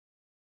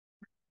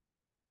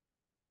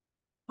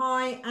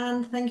Hi,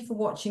 and thank you for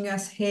watching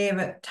us here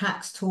at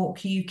Tax Talk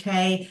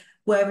UK,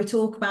 where we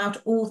talk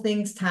about all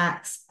things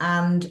tax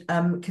and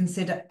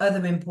consider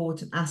other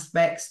important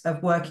aspects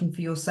of working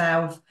for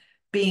yourself,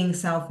 being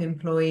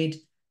self-employed,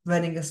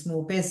 running a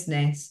small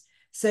business.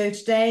 So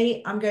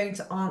today I'm going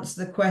to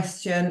answer the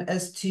question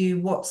as to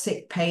what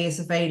sick pay is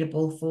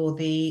available for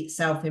the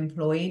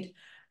self-employed.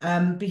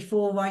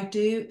 Before I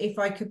do, if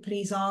I could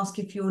please ask,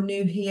 if you're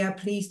new here,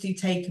 please do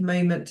take a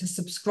moment to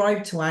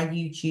subscribe to our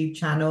YouTube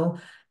channel.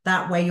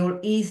 That way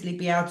you'll easily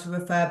be able to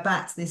refer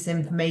back to this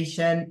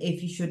information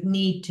if you should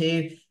need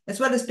to, as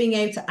well as being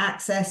able to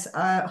access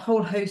a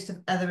whole host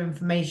of other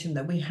information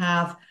that we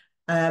have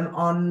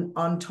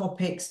on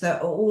topics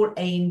that are all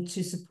aimed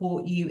to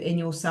support you in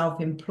your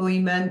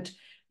self-employment.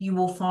 You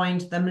will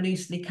find them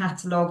loosely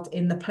catalogued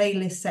in the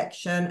playlist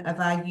section of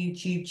our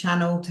YouTube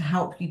channel to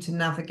help you to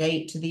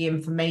navigate to the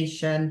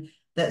information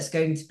that's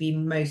going to be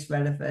most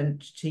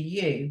relevant to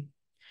you.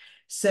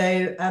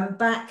 So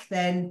back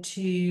then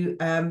to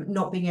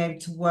not being able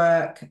to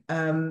work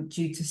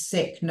due to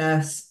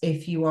sickness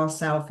if you are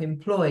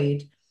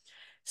self-employed.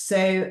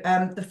 So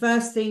the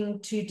first thing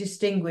to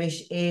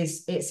distinguish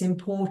is it's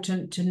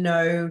important to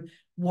know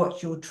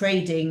what your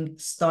trading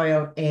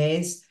style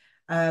is.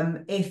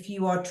 If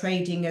you are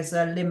trading as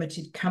a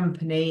limited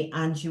company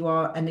and you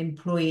are an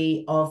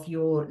employee of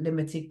your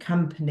limited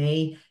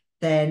company,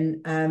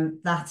 then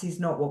that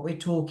is not what we're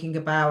talking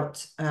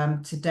about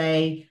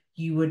today.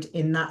 You would,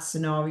 in that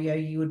scenario,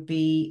 you would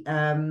be,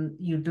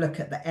 you'd look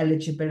at the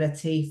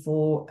eligibility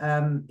for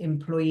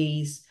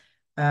employees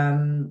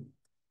sort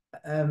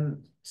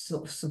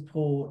of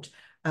support.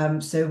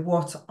 So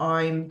what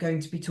I'm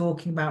going to be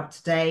talking about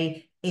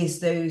today is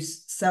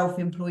those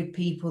self-employed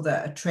people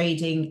that are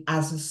trading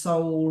as a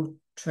sole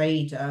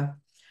trader.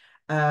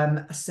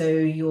 So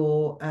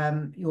you're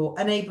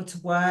unable to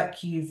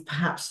work,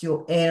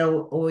 you're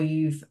ill, or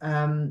you've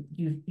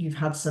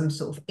had some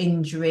sort of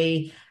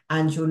injury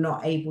and you're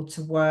not able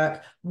to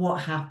work. What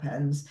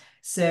happens?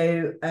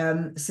 So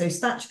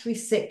statutory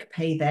sick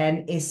pay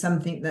then is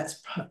something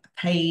that's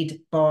paid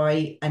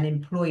by an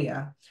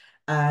employer.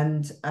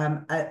 And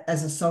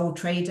as a sole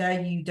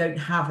trader, you don't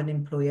have an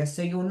employer,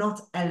 so you're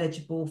not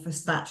eligible for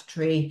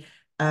statutory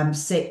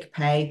sick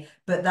pay,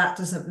 but that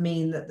doesn't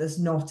mean that there's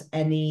not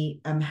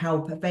any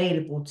help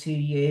available to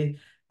you.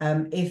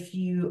 If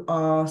you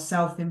are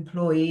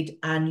self-employed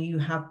and you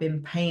have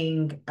been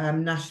paying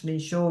national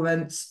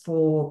insurance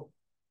for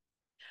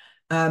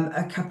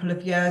a couple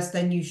of years,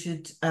 then you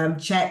should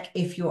check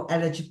if you're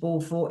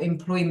eligible for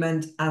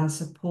employment and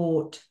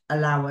support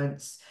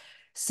allowance.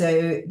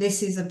 So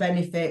this is a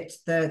benefit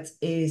that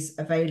is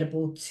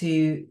available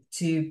to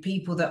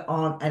people that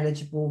aren't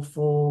eligible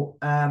for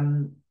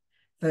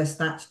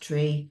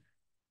statutory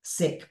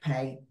sick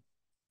pay.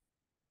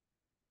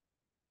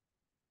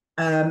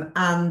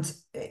 And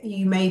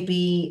you may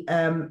be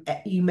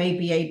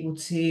able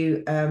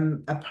to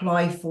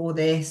apply for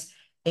this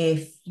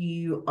if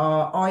you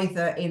are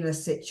either in a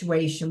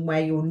situation where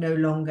you're no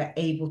longer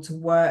able to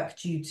work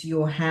due to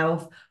your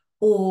health,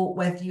 or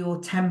whether you're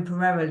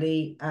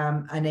temporarily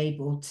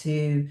unable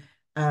to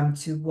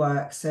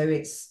work. So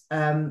it's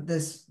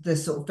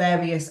there's sort of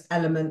various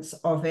elements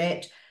of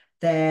it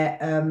there.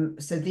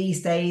 So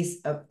these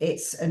days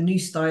it's a new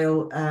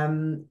style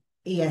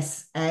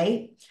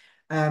ESA.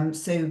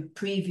 So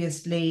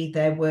previously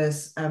there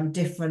was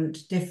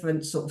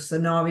different sort of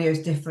scenarios,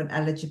 different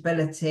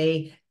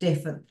eligibility,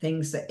 different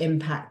things that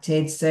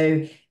impacted.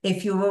 So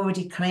if you're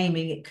already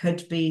claiming, it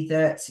could be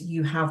that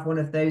you have one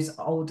of those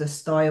older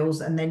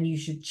styles, and then you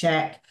should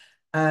check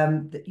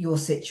your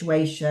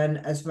situation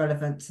as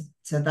relevant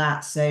to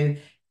that. So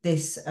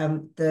this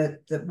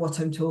what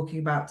I'm talking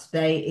about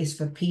today is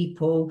for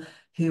people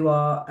who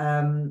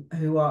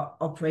are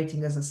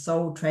operating as a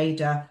sole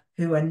trader,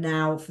 who are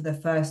now for the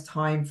first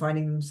time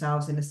finding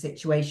themselves in a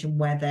situation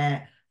where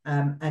they're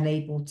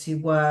unable to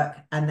work,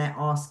 and they're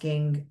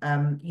asking,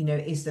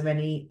 is there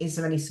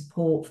any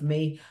support for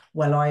me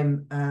while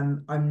I'm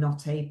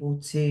not able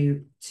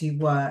to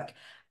work?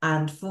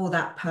 And for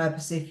that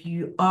purpose, if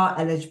you are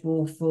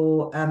eligible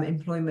for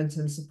employment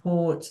and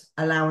support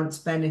allowance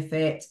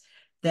benefit,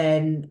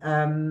 then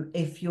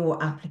if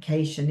your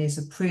application is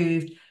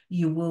approved,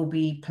 you will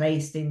be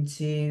placed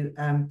into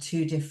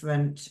two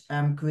different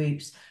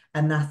groups.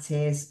 And that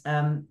is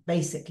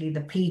basically the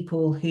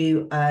people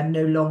who are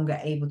no longer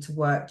able to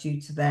work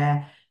due to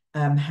their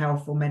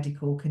health or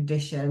medical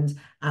conditions,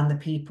 and the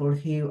people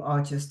who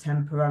are just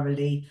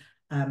temporarily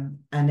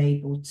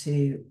unable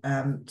to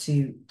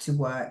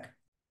work.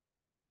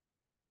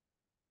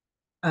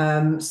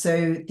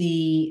 So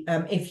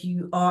if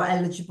you are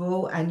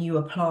eligible and you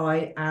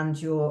apply and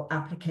your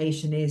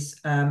application is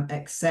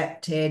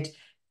accepted,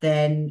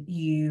 then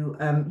you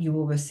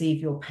will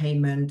receive your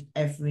payment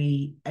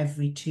every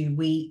 2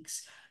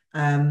 weeks.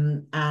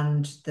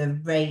 And the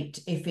rate,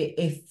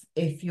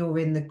 if you're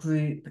in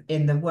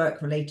the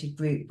work-related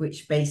group,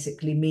 which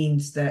basically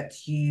means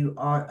that you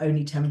are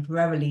only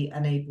temporarily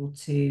unable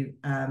to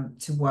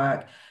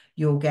work,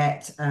 you'll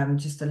get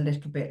just a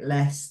little bit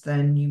less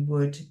than you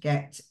would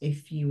get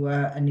if you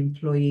were an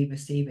employee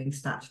receiving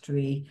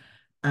statutory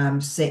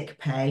sick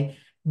pay.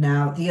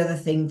 Now, the other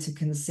thing to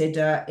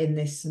consider in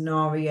this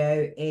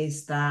scenario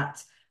is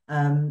that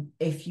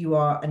if you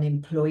are an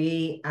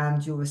employee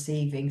and you're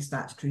receiving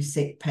statutory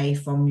sick pay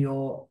from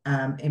your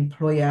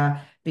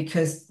employer,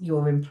 because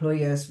your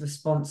employer is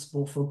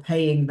responsible for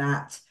paying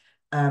that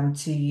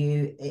to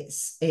you,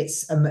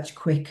 it's a much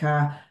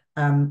quicker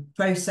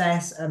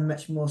process, a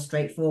much more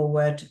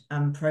straightforward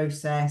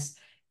process.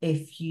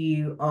 If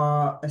you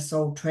are a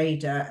sole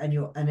trader and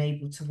you're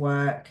unable to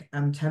work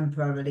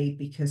temporarily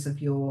because of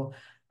your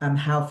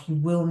health, you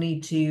will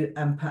need to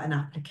put an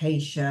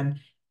application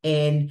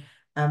in.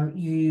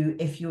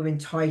 If you're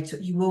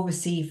entitled, you will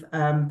receive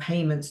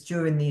payments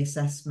during the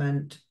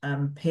assessment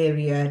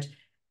period.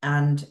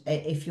 And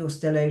if you're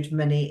still owed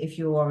money, if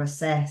you are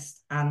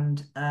assessed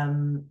and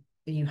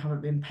you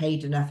haven't been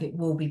paid enough, it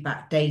will be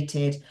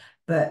backdated.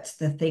 But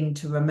the thing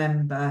to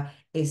remember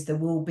is there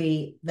will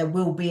be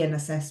an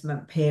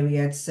assessment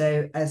period.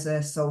 So as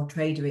a sole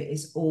trader, it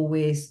is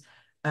always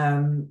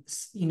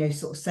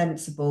sort of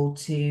sensible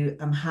to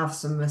have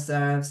some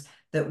reserves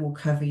that will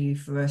cover you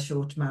for a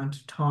short amount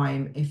of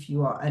time if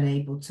you are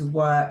unable to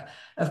work.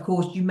 Of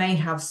course, you may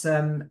have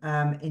some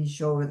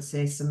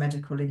insurances, some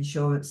medical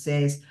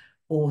insurances,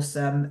 or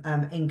some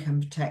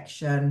income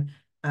protection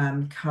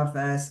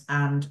covers.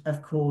 And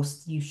of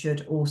course, you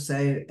should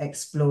also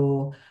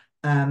explore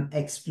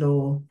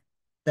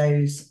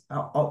those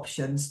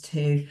options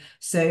too.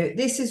 So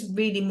this is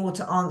really more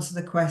to answer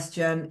the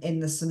question. In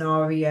the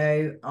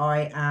scenario,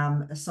 I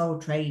am a sole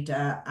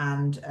trader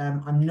and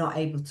I'm not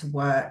able to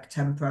work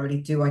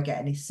temporarily. Do I get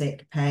any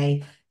sick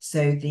pay?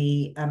 So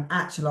the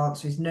actual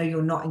answer is no,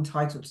 you're not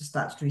entitled to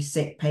statutory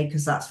sick pay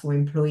because that's for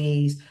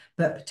employees,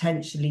 but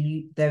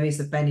potentially there is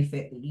a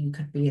benefit that you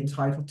could be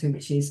entitled to,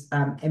 which is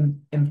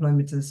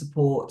employment and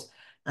support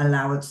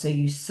allowance. So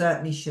you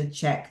certainly should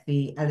check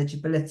the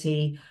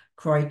eligibility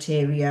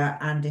criteria,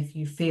 and if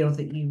you feel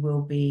that you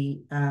will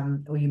be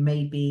or you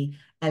may be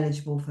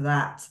eligible for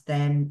that,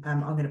 then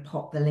I'm going to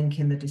pop the link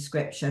in the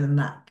description, and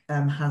that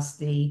has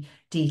the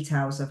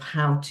details of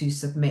how to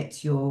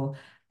submit your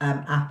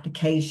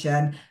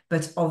application.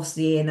 But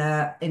obviously in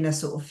a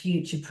sort of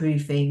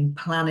future-proofing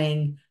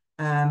planning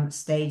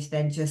stage,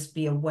 then just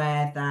be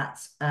aware that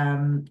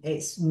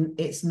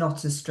it's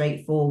not as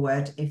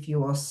straightforward if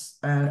you're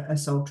a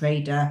sole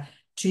trader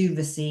to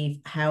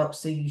receive help.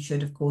 So you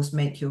should, of course,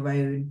 make your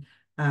own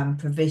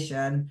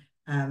provision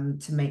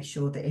to make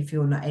sure that if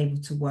you're not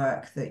able to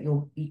work, that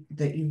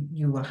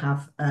you will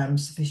have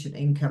sufficient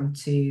income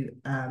to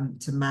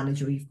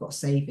manage, or you've got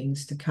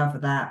savings to cover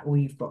that, or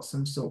you've got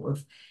some sort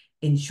of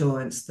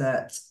insurance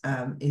that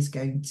is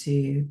going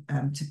to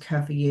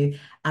cover you.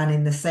 And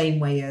in the same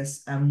way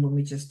as when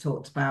we just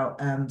talked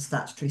about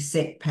statutory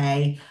sick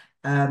pay,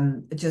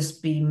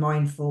 just be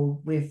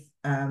mindful with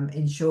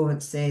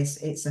insurances.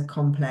 It's a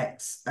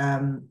complex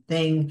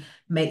thing.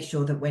 Make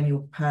sure that when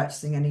you're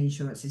purchasing any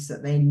insurances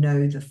that they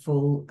know the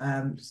full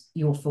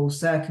your full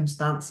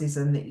circumstances,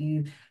 and that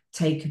you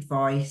take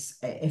advice,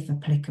 if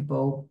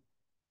applicable,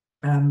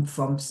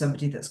 from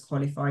somebody that's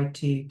qualified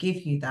to give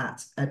you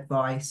that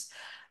advice.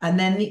 And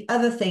then the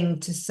other thing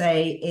to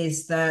say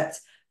is that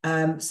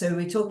so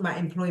we're talking about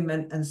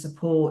employment and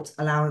support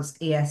allowance,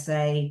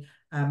 ESA,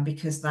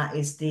 because that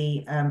is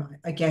the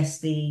I guess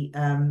the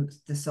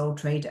sole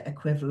trader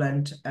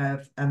equivalent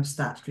of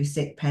statutory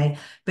sick pay.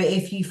 But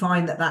if you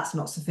find that that's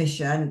not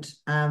sufficient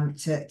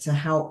to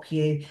help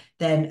you,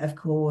 then of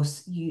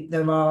course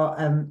there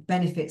are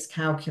benefits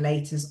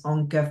calculators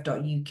on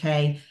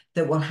gov.uk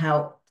that will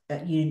help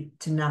you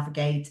to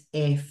navigate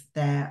if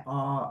there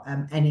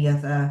are any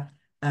other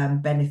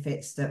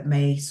benefits that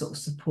may sort of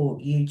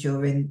support you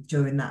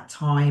during that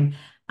time.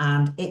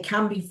 And it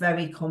can be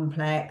very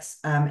complex.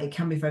 It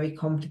can be very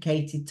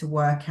complicated to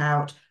work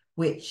out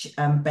which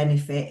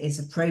benefit is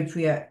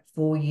appropriate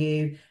for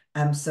you.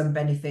 Some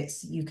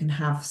benefits you can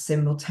have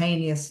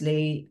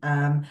simultaneously.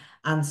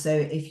 And so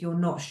if you're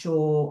not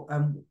sure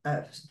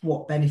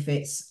what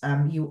benefits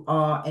you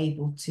are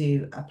able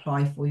to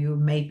apply for, you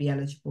may be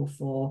eligible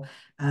for,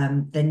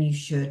 then you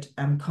should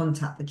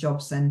contact the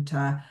job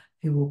centre,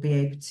 who will be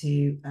able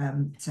to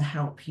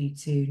help you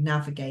to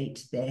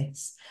navigate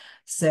this.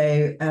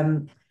 So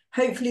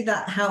hopefully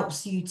that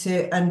helps you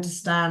to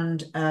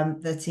understand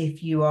that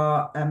if you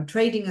are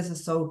trading as a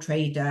sole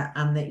trader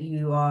and that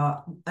you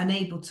are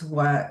unable to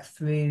work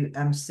through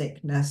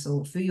sickness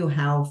or through your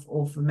health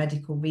or for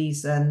medical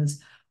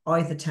reasons,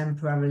 either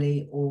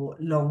temporarily or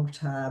long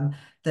term,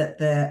 that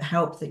the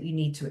help that you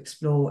need to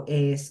explore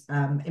is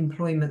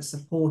employment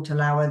support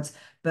allowance.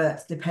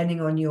 But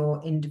depending on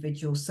your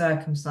individual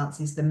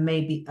circumstances, there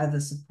may be other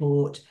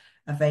support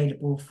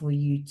available for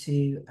you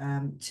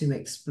to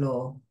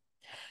explore.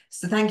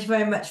 So thank you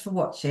very much for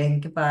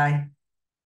watching. Goodbye.